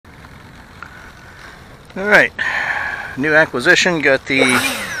Alright, new acquisition, got the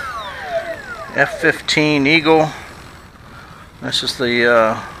F-15 Eagle. This is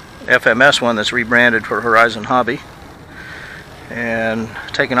the FMS one that's rebranded for Horizon Hobby. And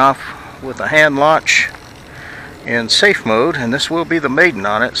taken off with a hand launch in safe mode, and this will be the maiden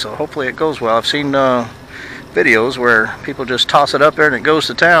on it, so hopefully it goes well. I've seen videos where people just toss it up there and it goes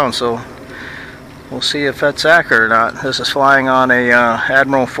to town, so we'll see if that's accurate or not. This is flying on a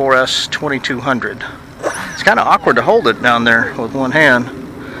Admiral 4S 2200. It's kind of awkward to hold it down there with one hand.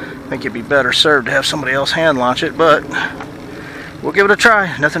 I think you'd be better served to have somebody else hand launch it, but we'll give it a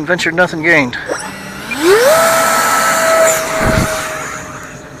try. Nothing ventured, nothing gained.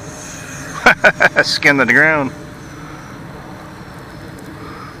 Skin to the ground.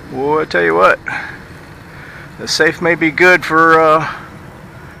 Boy, I tell you what, the safe may be good for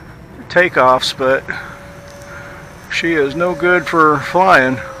takeoffs, but she is no good for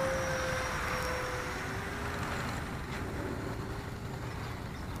flying.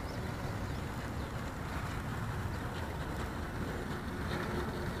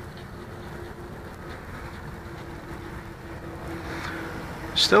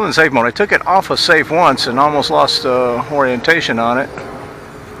 Still in safe mode. I took it off of safe once and almost lost orientation on it.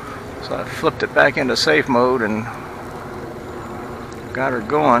 So I flipped it back into safe mode and got her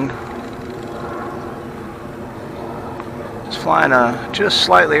going. It's flying just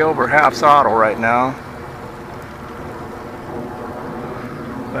slightly over half throttle right now.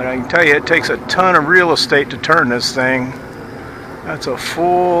 But I can tell you it takes a ton of real estate to turn this thing. That's a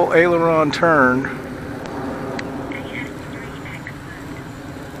full aileron turn.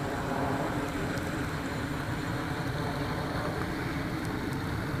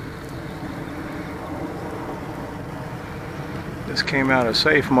 This came out of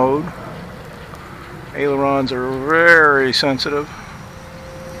safe mode. Ailerons are very sensitive.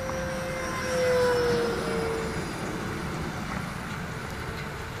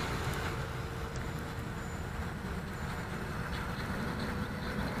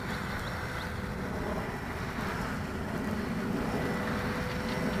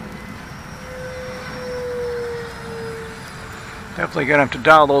 Definitely gonna have to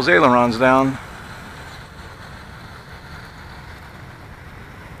dial those ailerons down.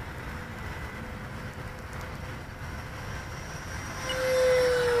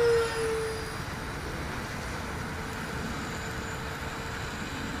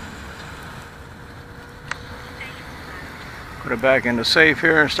 Put it back into safe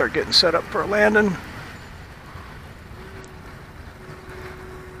here and start getting set up for a landing.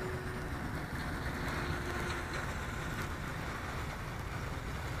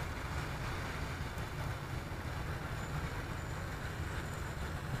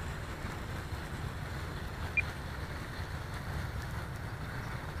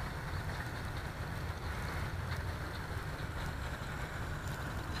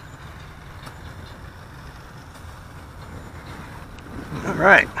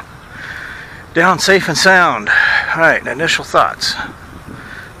 Alright, down safe and sound. Alright, initial thoughts.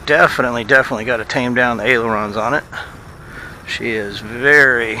 Definitely got to tame down the ailerons on it. She is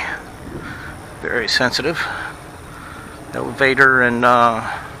very sensitive. Elevator and on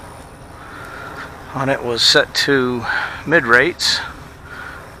it was set to mid rates,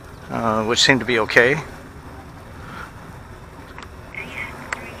 which seemed to be okay.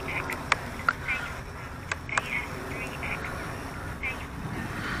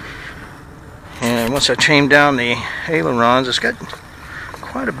 And once I tamed down the ailerons, it's got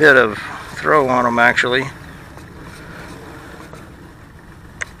quite a bit of throw on them actually.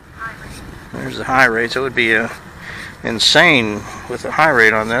 There's the high rates. It would be insane with the high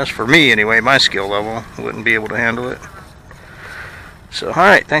rate on this. For me anyway, my skill level, I wouldn't be able to handle it. So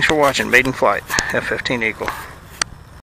alright, thanks for watching Maiden Flight, F-15 Eagle.